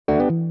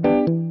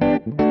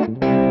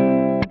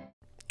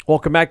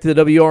Welcome back to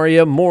the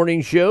WREM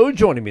Morning Show.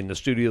 Joining me in the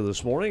studio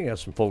this morning, I have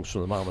some folks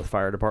from the Monmouth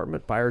Fire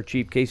Department, Fire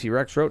Chief Casey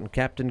Rexroth and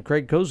Captain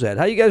Craig Kozad.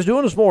 How you guys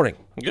doing this morning?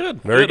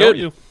 Good. Very good. How are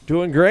you?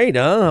 Doing great,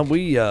 huh?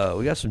 We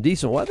got some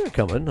decent weather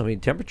coming. I mean,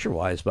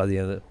 temperature-wise, by the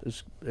end of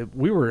this,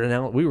 we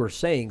were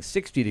saying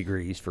 60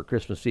 degrees for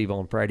Christmas Eve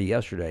on Friday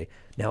yesterday.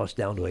 Now it's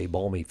down to a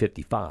balmy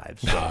 55.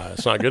 So.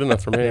 It's not good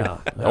enough for me.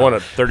 Yeah. I want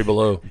it 30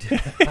 below.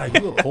 Are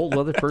you a cold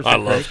weather person? I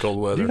love Craig? cold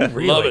weather. Do you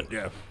really? Love it.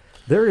 Yeah.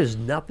 There is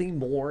nothing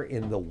more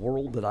in the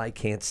world that I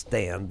can't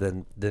stand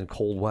than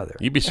cold weather.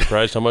 You'd be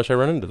surprised how much I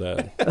run into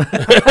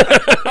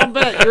that. I'll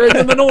bet you're in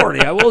the minority.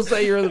 I will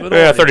say you're in the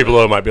minority. Yeah, 30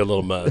 below might be a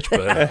little much,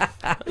 but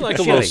I like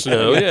a little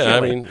snow. Yeah, I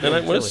mean,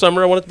 and when it's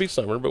summer, I want it to be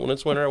summer, but when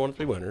it's winter, I want it to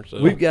be winter.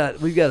 So We've got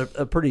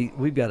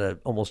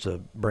almost a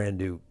brand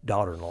new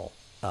daughter-in-law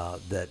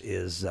that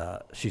is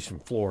she's from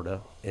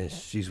Florida and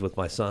she's with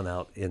my son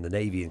out in the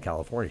Navy in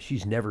California.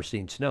 She's never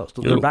seen snow,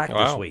 so they're back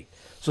this week.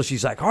 So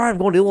she's like, "All right, I'm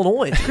going to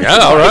Illinois. yeah,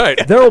 all right.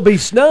 There will be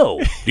snow."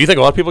 Do you think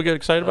a lot of people get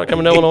excited about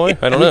coming to Illinois?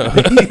 I don't know.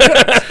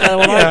 That's kind of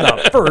what I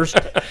thought. First,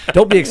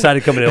 don't be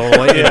excited coming to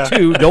Illinois, and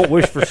two, don't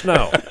wish for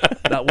snow.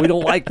 No, we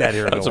don't like that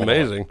here. That's in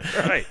Illinois. amazing.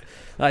 Right.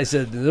 I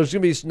said, "There's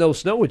going to be no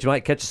snow, which you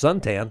might catch a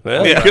suntan."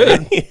 Well, yeah.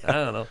 Good. I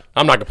don't know.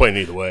 I'm not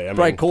complaining either way. I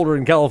Probably mean, colder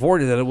in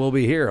California than it will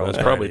be here. that's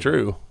probably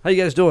true. How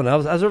you guys doing?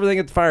 How's everything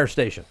at the fire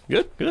station?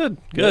 Good. Good.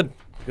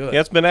 Yeah,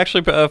 it's been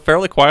actually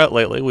fairly quiet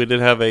lately. We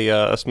did have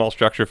a small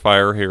structure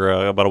fire here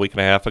about a week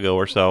and a half ago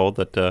or so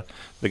that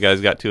the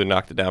guys got to and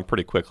knocked it down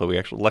pretty quickly. We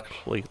actually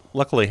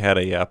luckily had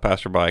a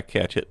passerby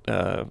catch it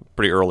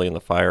pretty early in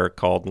the fire,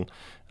 called,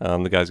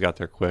 and the guys got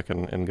there quick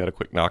and got a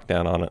quick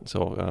knockdown on it,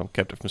 so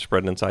kept it from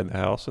spreading inside the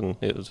house, and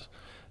it was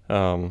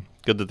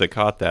good that they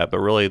caught that. But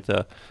really,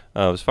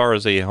 as far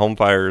as the home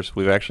fires,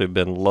 we've actually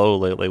been low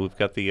lately. We've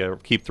got the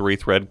Keep the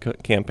Wreath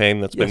Red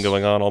campaign that's been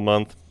going on all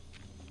month.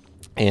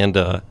 And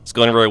it's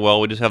going very well.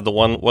 We just have the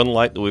one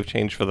light that we've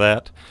changed for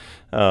that.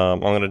 I'm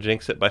going to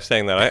jinx it by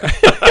saying that.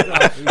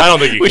 I don't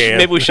think you can.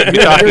 Maybe we shouldn't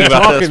be talking You're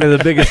about talking this. to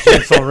the biggest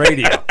jinx on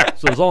radio.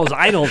 So as long as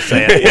I don't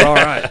say it, we're all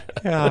right.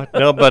 Yeah,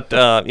 no, but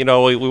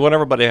we want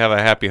everybody to have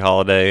a happy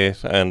holiday,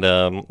 and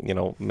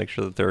make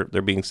sure that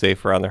they're being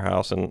safe around their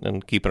house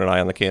and keeping an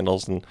eye on the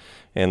candles and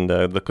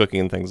the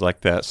cooking and things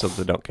like that, so that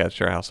they don't catch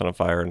their house on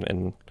fire.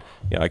 And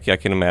I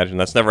can imagine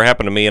that's never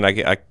happened to me, and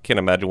I can't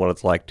imagine what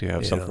it's like to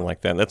have something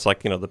like that. And that's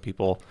like the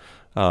people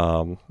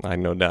I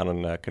know down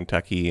in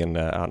Kentucky and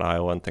out in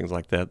Iowa and things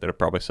like that are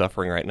probably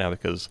suffering right now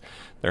because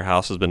their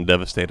house has been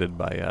devastated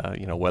by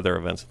weather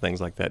events and things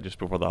like that just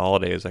before the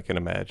holidays. I can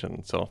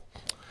imagine. So,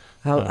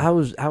 How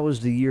was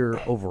the year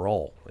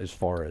overall as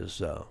far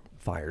as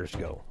fires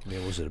go? I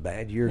mean, was it a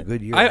bad year, a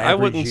good year? I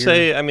wouldn't year?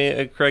 say. I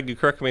mean, Craig, you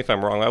correct me if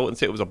I'm wrong. I wouldn't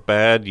say it was a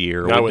bad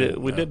year. No,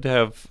 We did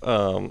have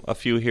a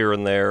few here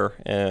and there,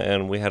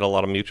 and we had a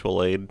lot of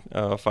mutual aid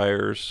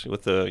fires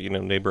with the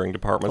neighboring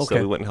departments that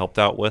we went and helped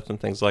out with and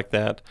things like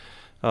that.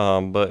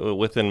 But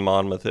within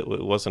Monmouth, it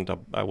wasn't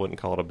I wouldn't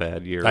call it a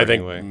bad year. I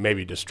think anyway.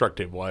 maybe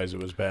destructive wise it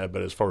was bad,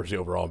 but as far as the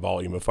overall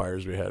volume of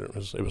fires we had, it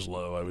was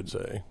low, I would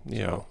say.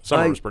 Yeah. So,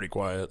 summer was pretty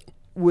quiet.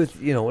 With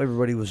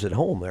everybody was at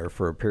home there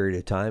for a period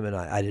of time, and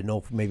I didn't know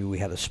if maybe we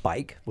had a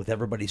spike with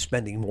everybody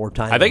spending more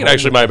time. I think it at home.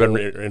 actually might have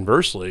been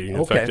inversely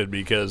affected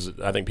because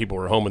I think people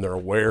were home and they're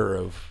aware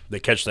of they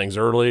catch things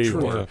early.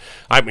 Or,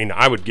 I mean,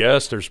 I would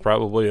guess there's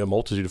probably a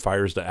multitude of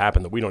fires that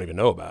happen that we don't even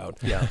know about.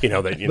 Yeah. They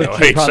But I you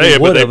hate to probably say it,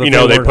 but would have if they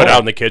they they weren't put home. out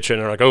in the kitchen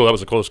and they're like, oh, that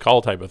was a close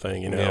call type of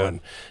thing, Yeah.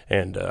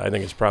 and I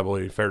think it's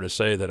probably fair to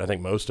say that I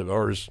think most of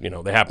ours,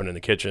 they happen in the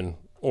kitchen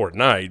or at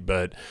night,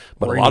 but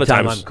Or a lot of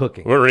anytime times I'm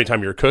cooking. or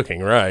anytime you're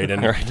cooking, right?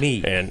 And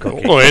Me and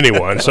cooking. well,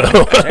 anyone. So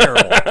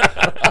Terrible.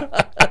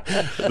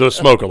 those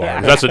smoke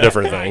alarms, that's a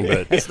different thing,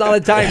 but It's not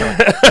a timer.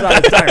 It's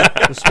not a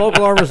timer. The smoke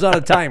alarm is not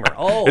a timer.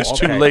 Oh, it's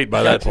too okay. late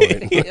by that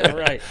point. Yeah,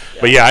 right.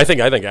 But yeah, I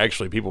think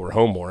actually people were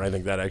home more. I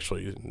think that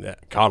actually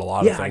caught a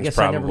lot Yeah, of I things guess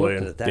I probably. never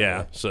looked at it that yeah,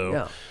 way.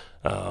 so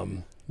Yeah.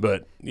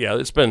 but yeah,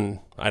 it's been,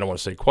 I don't want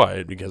to say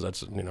quiet because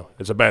that's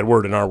it's a bad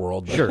word in our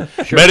world. But Sure.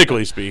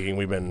 medically speaking,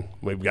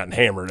 we've gotten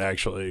hammered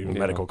actually.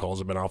 Medical calls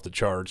have been off the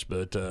charts,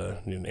 but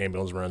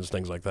ambulance runs,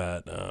 things like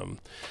that.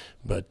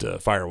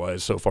 But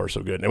fire-wise, so far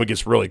so good. And when it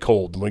gets really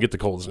cold, when we get the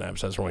cold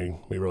snaps, that's when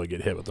we really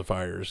get hit with the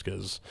fires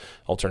because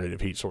alternative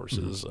heat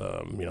sources,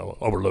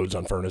 overloads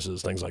on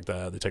furnaces, things like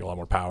that. They take a lot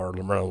more power,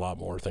 run a lot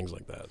more, things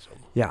like that. So.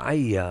 Yeah,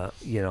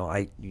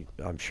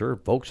 I'm sure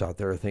folks out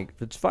there think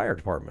if it's fire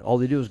department, all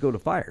they do is go to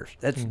fires.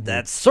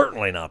 That's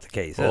certainly not the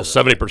case. Well, is it?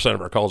 70%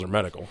 of our calls are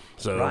medical.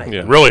 So Right.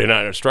 Yeah. really,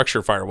 not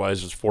structure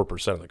fire-wise, is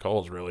 4% of the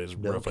calls really is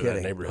No roughly that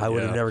kidding. neighborhood. I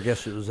would have never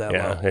guessed it was that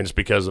Yeah, low. and it's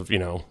because of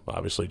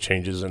obviously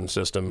changes in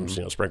systems,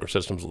 sprinkler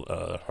systems,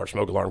 our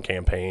smoke alarm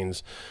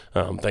campaigns,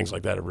 things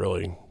like that have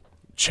really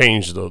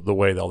changed the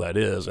way all that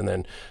is. And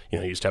then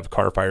you used to have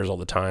car fires all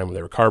the time.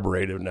 They were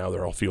carbureted. Now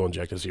they're all fuel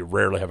injected, so you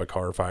rarely have a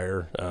car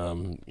fire.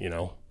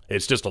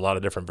 it's just a lot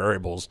of different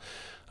variables.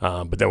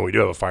 But then when we do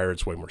have a fire,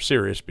 it's way more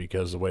serious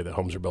because the way the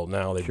homes are built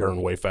now, they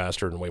burn way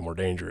faster and way more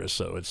dangerous.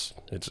 So it's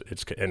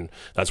and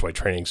that's why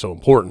training's so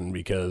important,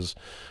 because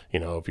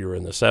if you were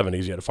in the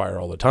 70s, you had a fire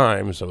all the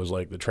time. So it was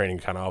like the training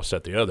kind of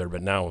offset the other.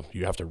 But now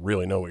you have to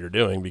really know what you're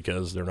doing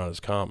because they're not as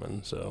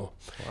common. So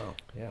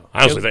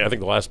honestly, I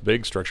think the last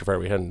big structure fire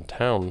we had in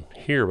town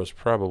here was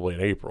probably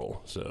in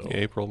April. So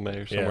April, May,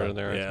 or somewhere in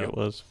there, I think it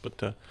was.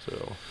 But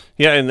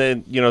yeah, and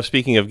then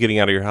speaking of getting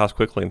out of your house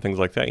quickly and things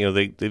like that,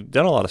 they've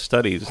done a lot of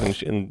studies,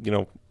 and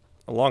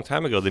a long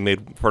time ago they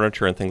made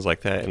furniture and things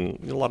like that,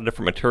 and a lot of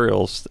different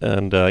materials,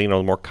 and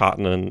more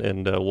cotton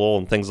and wool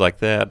and things like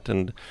that,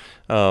 and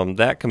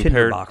that compared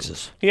Tinder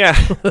boxes. Yeah,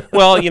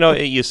 well,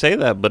 you say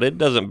that, but it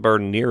doesn't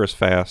burn near as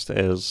fast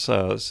as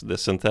the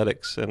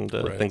synthetics and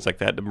things like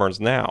that. It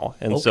burns now,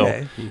 and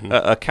so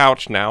a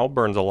couch now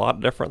burns a lot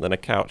different than a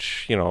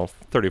couch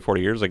 30,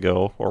 40 years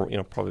ago, or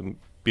probably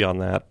beyond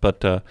that.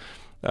 But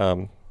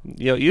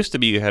it used to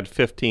be you had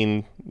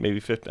 15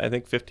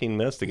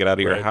 minutes to get out of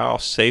your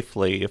house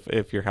safely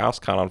if your house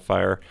caught on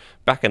fire.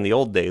 Back in the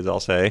old days, I'll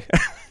say.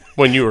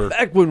 When you were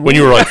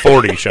like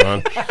 40,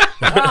 Sean.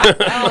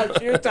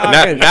 You're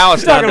talking, now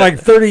it's talking like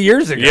 30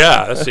 years ago.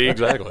 Yeah, see,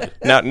 exactly.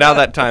 Now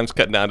that time's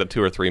cut down to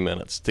 2 or 3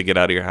 minutes to get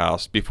out of your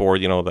house before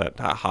that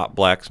hot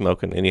black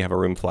smoke and you have a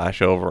room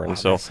flash over, and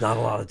so it's not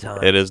a lot of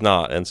time. It is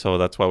not, and so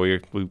that's why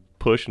we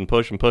push and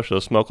push and push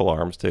those smoke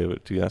alarms to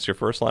that's your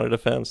first line of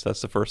defense.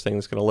 That's the first thing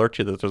that's going to alert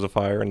you that there's a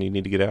fire and you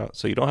need to get out.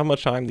 So you don't have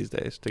much time these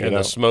days to get out.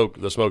 And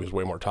the smoke is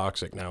way more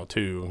toxic now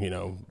too.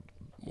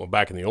 Well,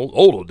 back in the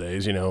old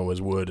days, it was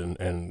wood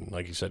and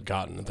like you said,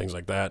 cotton and things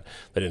like that.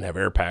 They didn't have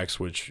air packs,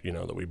 which,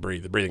 that we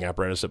breathe, the breathing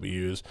apparatus that we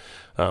use.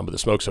 But the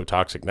smoke's so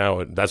toxic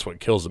now, that's what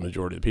kills the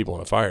majority of the people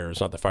in a fire. It's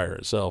not the fire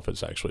itself.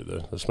 It's actually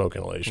the smoke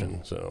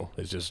inhalation. So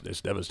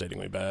it's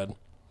devastatingly bad.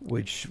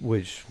 Which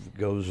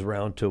goes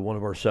around to one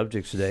of our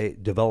subjects today,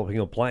 developing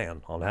a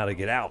plan on how to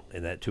get out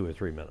in that 2 or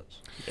 3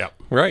 minutes. Yeah.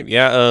 Right.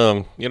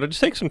 Yeah. Just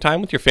take some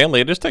time with your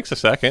family. It just takes a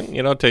second,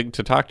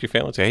 to talk to your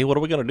family and say, hey, what are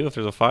we going to do if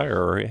there's a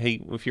fire? Or,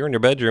 hey, if you're in your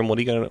bedroom, how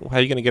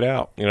are you going to get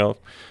out?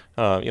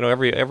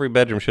 Every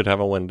bedroom should have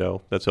a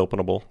window that's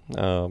openable.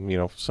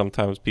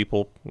 Sometimes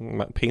people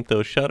might paint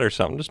those shut or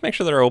something. Just make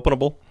sure they're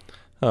openable.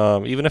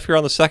 Even if you're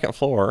on the second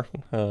floor,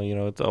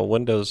 the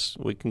windows,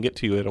 we can get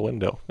to you at a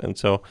window. And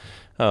so,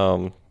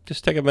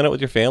 just take a minute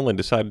with your family and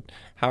decide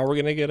how are we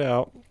going to get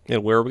out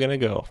and where are we going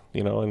to go,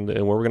 and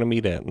where we're going to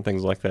meet at and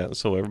things like that.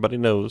 So everybody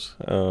knows,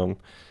 and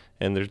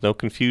there's no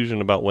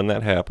confusion about when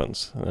that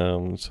happens.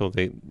 So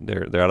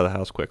they're out of the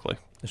house quickly.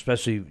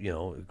 Especially,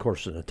 of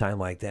course, in a time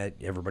like that,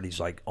 everybody's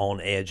like on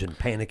edge and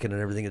panicking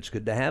and everything. It's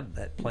good to have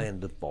that plan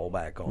to fall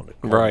back on. To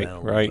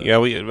Right. Yeah,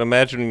 we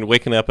imagine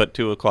waking up at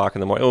 2 o'clock in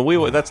the morning.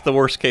 Well, that's the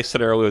worst case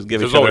scenario we always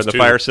give each other in the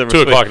fire service.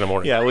 2 o'clock in the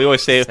morning. Yeah, we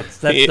always say,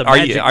 that's are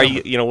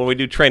you, when we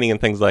do training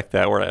and things like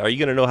that, are you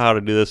going to know how to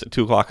do this at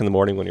 2 o'clock in the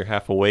morning when you're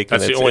half awake?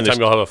 That's the only time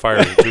you'll have a fire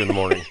at 2 in the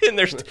morning. and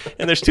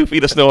there's 2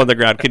 feet of snow on the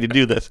ground. Can you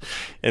do this?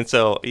 And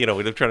so, we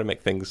try to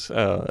make things,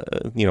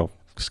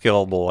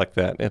 scalable like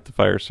that at the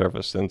fire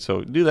service. And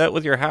so do that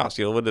with your house.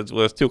 When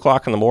it's 2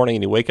 o'clock in the morning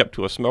and you wake up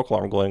to a smoke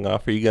alarm going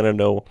off, are you going to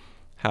know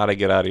how to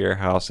get out of your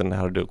house and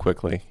how to do it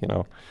quickly?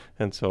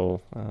 And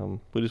so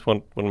we just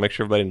want to make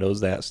sure everybody knows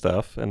that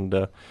stuff. And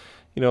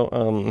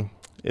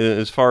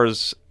as far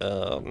as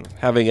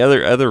having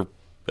other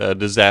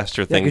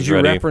disaster things because you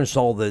ready. referenced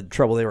all the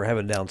trouble they were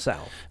having down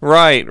south.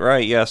 Right,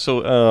 yeah.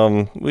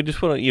 So we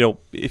just want to,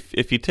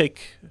 if you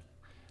take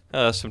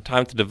some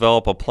time to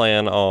develop a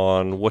plan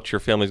on what your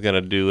family's going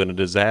to do in a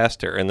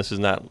disaster, and this is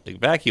not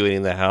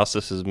evacuating the house,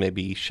 this is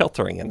maybe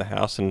sheltering in the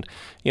house, and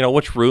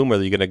which room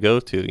are you going to go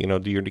to?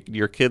 Do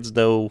your kids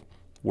know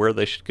where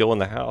they should go in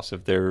the house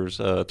if there's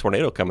a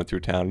tornado coming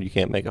through town? You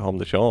can't make a home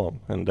to show them,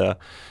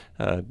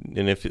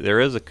 and if there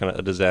is a kind of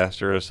a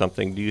disaster or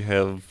something, do you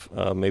have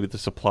maybe the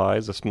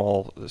supplies, a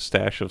small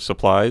stash of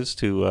supplies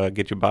to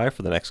get you by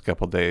for the next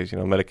couple of days?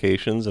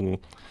 Medications and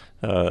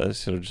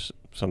just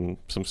some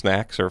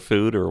snacks or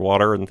food or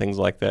water and things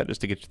like that, just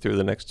to get you through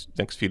the next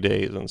few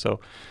days. And so,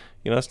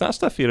 it's not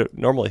stuff you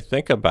normally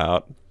think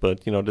about,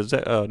 but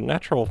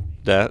natural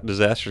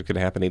disasters can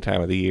happen any time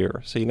of the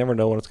year, so you never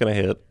know when it's going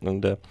to hit.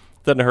 And it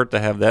doesn't hurt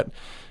to have that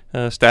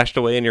stashed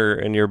away in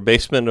your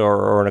basement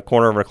or in a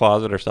corner of a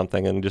closet or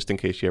something, and just in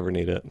case you ever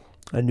need it.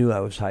 I knew I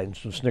was hiding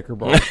some Snicker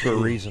bars for a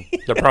reason.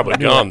 They're probably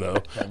gone though.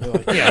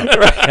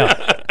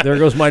 Yeah. There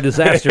goes my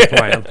disaster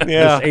plan.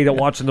 Yeah. Just ate it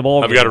watching the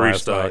ball. I've got to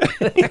restock.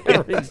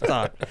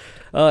 Restock.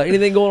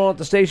 Anything going on at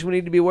the station we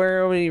need to be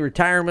aware of? Any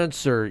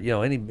retirements or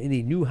any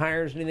new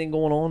hires? Anything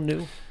going on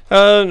new?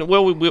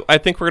 Well, I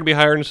think we're going to be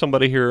hiring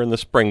somebody here in the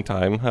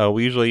springtime.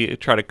 We usually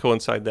try to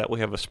coincide that. We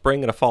have a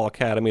spring and a fall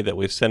academy that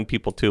we send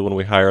people to when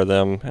we hire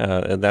them,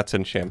 and that's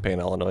in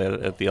Champaign,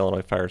 Illinois, at the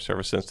Illinois Fire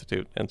Service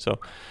Institute. And so,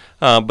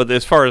 but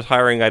as far as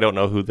hiring, I don't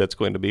know who that's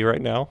going to be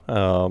right now.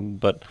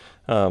 But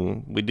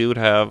We did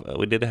have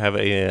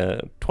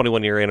a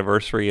 21-year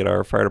anniversary at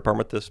our fire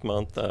department this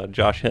month.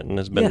 Josh Hinton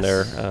has been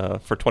there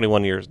for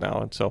 21 years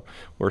now, and so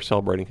we're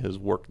celebrating his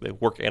work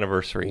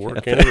anniversary.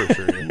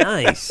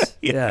 Nice.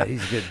 Yeah,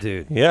 he's a good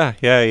dude. Yeah,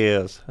 he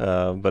is.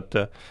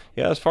 But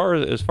as far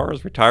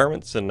as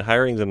retirements and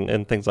hirings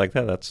and things like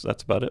that,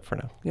 that's about it for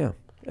now. Yeah.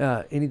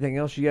 Anything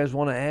else you guys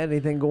want to add?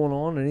 Anything going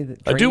on? Anything?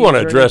 I do want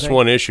to address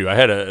one issue. I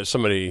had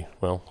somebody.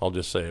 Well, I'll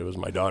just say it was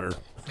my daughter.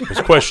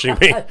 Was questioning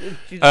me.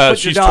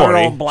 She's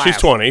 20. She's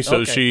 20, so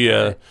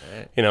okay.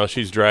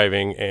 She's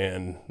driving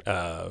and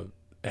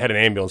had an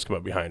ambulance come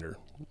up behind her,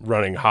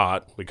 running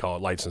hot. We call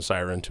it lights and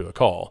siren to a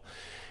call,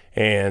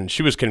 and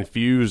she was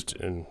confused.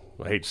 And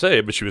I hate to say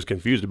it, but she was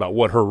confused about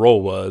what her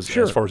role was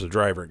as far as the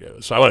driver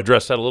goes. So I want to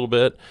address that a little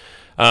bit.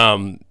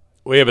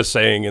 We have a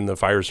saying in the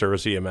fire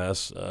service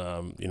EMS,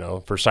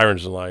 for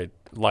sirens and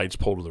lights,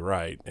 pull to the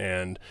right.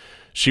 And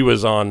she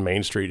was on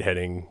Main Street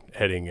heading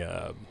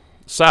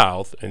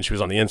south, and she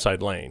was on the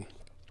inside lane.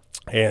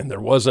 And there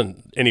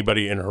wasn't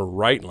anybody in her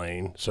right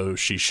lane, so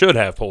she should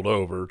have pulled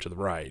over to the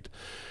right.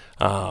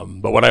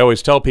 But what I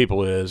always tell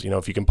people is,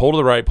 if you can pull to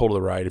the right, pull to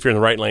the right. If you're in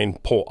the right lane,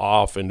 pull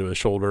off into a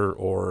shoulder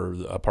or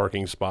a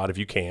parking spot if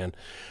you can.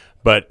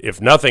 But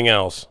if nothing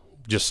else,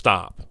 just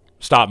stop.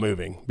 Stop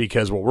moving,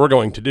 because what we're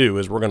going to do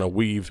is we're going to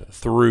weave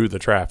through the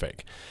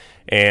traffic.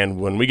 And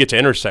when we get to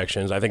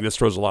intersections, I think this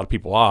throws a lot of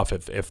people off.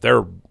 If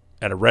they're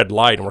at a red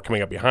light and we're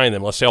coming up behind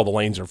them, let's say all the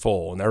lanes are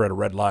full and they're at a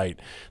red light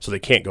so they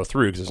can't go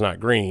through because it's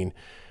not green,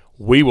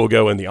 we will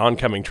go in the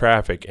oncoming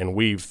traffic and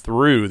weave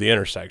through the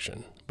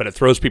intersection. But it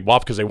throws people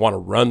off because they want to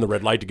run the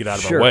red light to get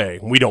out of our way.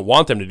 We don't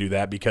want them to do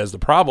that, because the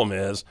problem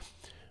is,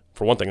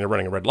 for one thing, they're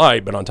running a red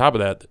light, but on top of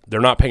that, they're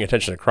not paying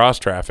attention to cross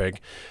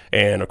traffic.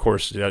 And, of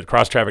course,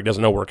 cross traffic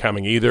doesn't know we're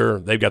coming either.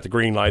 They've got the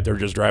green light. They're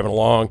just driving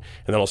along,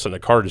 and then all of a sudden a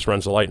car just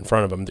runs the light in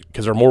front of them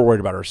because they're more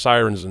worried about our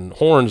sirens and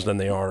horns than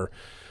they are,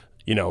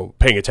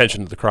 paying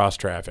attention to the cross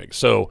traffic.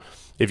 So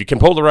if you can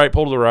pull to the right,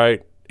 pull to the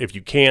right. If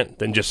you can't,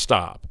 then just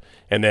stop.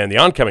 And then the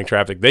oncoming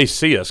traffic, they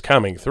see us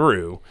coming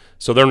through,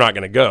 so they're not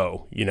going to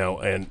go,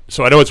 And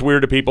so I know it's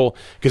weird to people,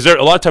 because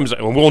a lot of times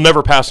we'll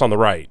never pass on the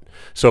right.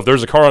 So if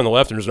there's a car on the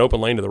left and there's an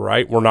open lane to the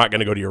right, we're not going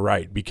to go to your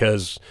right,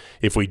 because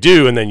if we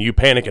do and then you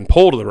panic and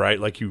pull to the right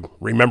like you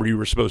remember you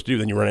were supposed to do,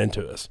 then you run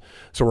into us.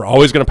 So we're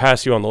always going to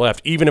pass you on the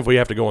left, even if we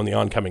have to go in the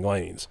oncoming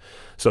lanes.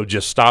 So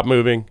just stop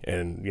moving.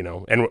 And,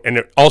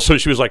 and also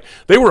she was like,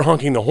 they were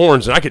honking the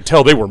horns, and I could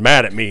tell they were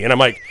mad at me. And I'm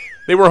like,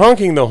 they were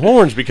honking the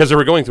horns because they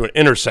were going through an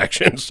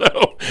intersection.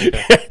 So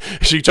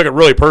she took it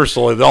really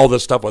personally that all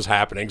this stuff was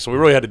happening. So we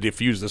really had to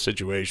defuse the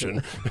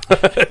situation.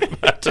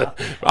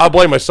 But, I'll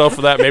blame myself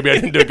for that. Maybe I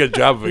didn't do a good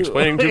job of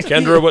explaining to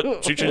Kendra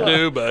what she should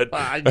do. But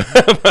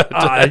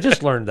I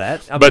just learned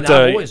that. I'm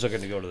always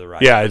looking to go to the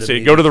right. Yeah, I'd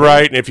say go to the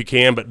right, and if you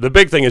can. But the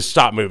big thing is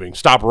stop moving,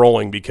 stop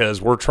rolling,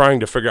 because we're trying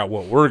to figure out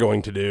what we're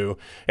going to do.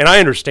 And I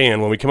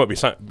understand when we come up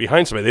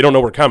behind somebody, they don't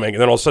know we're coming,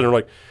 and then all of a sudden they're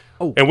like,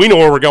 and we know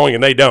where we're going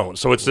and they don't.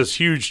 So it's this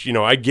huge,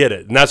 I get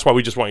it. And that's why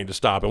we just want you to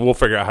stop, and we'll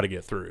figure out how to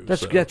get through.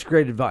 That's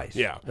great advice.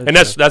 Yeah.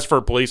 That's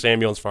for police,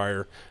 ambulance,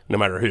 fire, no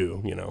matter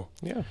who,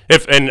 Yeah.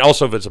 And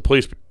also if it's a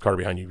police car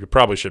behind you, you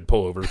probably should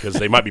pull over, because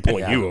they might be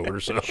pulling you over.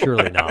 So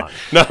surely not.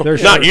 No,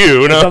 not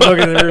you. No. I'm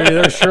looking at the rear,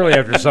 they're surely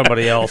after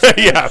somebody else.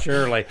 Yeah.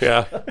 Surely.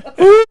 Yeah.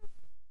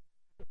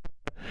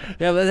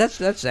 Yeah, but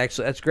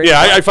that's great. Yeah,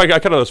 I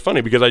kind of was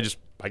funny, because I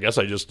guess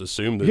I just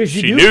assumed that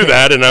she knew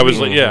that, and I was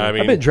like, yeah, I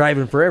mean, I've been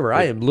driving forever.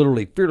 I am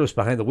literally fearless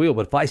behind the wheel,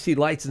 but if I see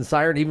lights and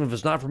siren, even if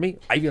it's not for me,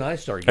 I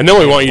start. And then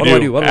we want you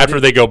to, after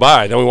they go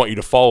by, then we want you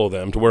to follow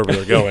them to wherever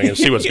they're going and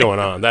see what's going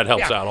on. That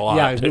helps out a lot.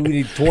 Yeah, we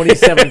need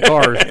 27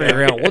 cars to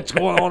figure out what's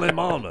going on in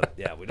Monmouth.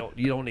 Yeah,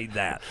 you don't need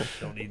that.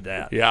 Don't need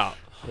that. Yeah.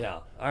 Yeah.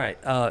 All right.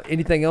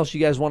 Anything else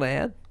you guys want to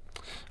add?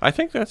 I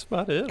think that's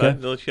about it. Okay. I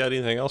don't know if you had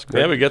anything else,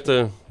 Craig. Yeah, we got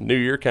the new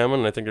year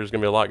coming. I think there's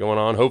going to be a lot going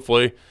on.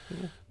 Hopefully,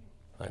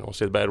 I don't want to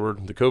say the bad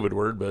word, the COVID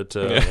word, but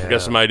we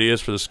got some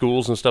ideas for the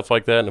schools and stuff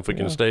like that. And if we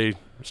can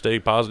stay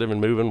positive and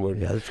moving,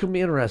 it's going to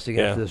be interesting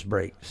after this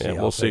break.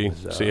 We'll see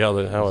how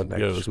it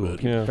goes.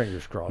 But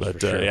fingers crossed. But for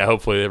sure.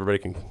 hopefully everybody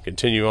can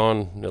continue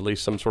on at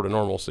least some sort of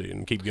normalcy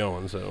and keep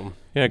going. So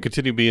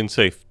continue being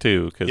safe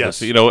too,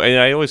 because and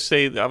I always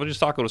say, I was just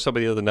talking to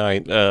somebody the other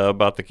night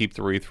about the Keep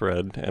the Wreath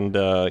thread, and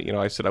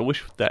I said I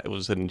wish that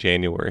was in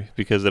January,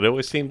 because it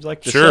always seems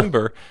like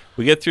December.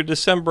 We get through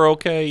December,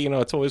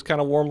 it's always kind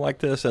of warm like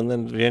this, and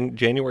then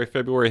January,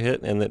 February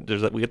hit, and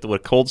we get the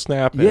cold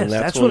snap, and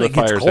that's when the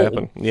fires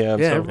happen. Yeah,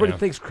 everybody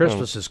thinks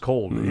Christmas is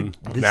cold.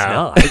 It's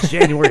not. It's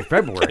January,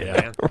 February,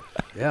 man.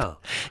 Yeah,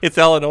 it's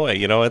Illinois.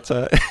 It's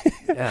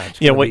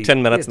wait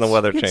 10 minutes and the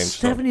weather changed.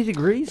 70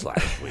 degrees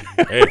last week.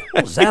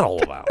 What was that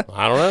all about?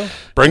 I don't know.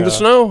 Bring the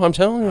snow, I'm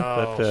telling you.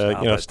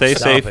 But stay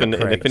safe, and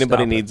if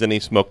anybody needs any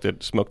smoke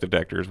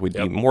detectors, we'd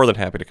be more than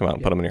happy to come out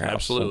and put them in your house.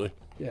 Absolutely. So.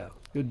 Yeah,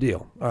 good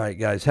deal. All right,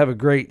 guys, have a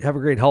great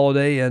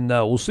holiday, and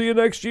we'll see you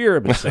next year.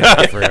 I've been saying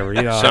that forever.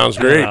 Sounds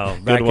great.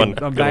 Good one.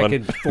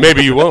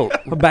 Maybe you won't.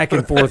 I'm back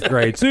in 4th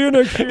grade. See you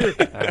next year.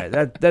 All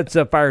right, that's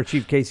Fire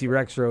Chief Casey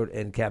Rexroad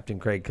and Captain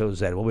Craig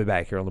Cozad. We'll be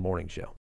back here on the morning show.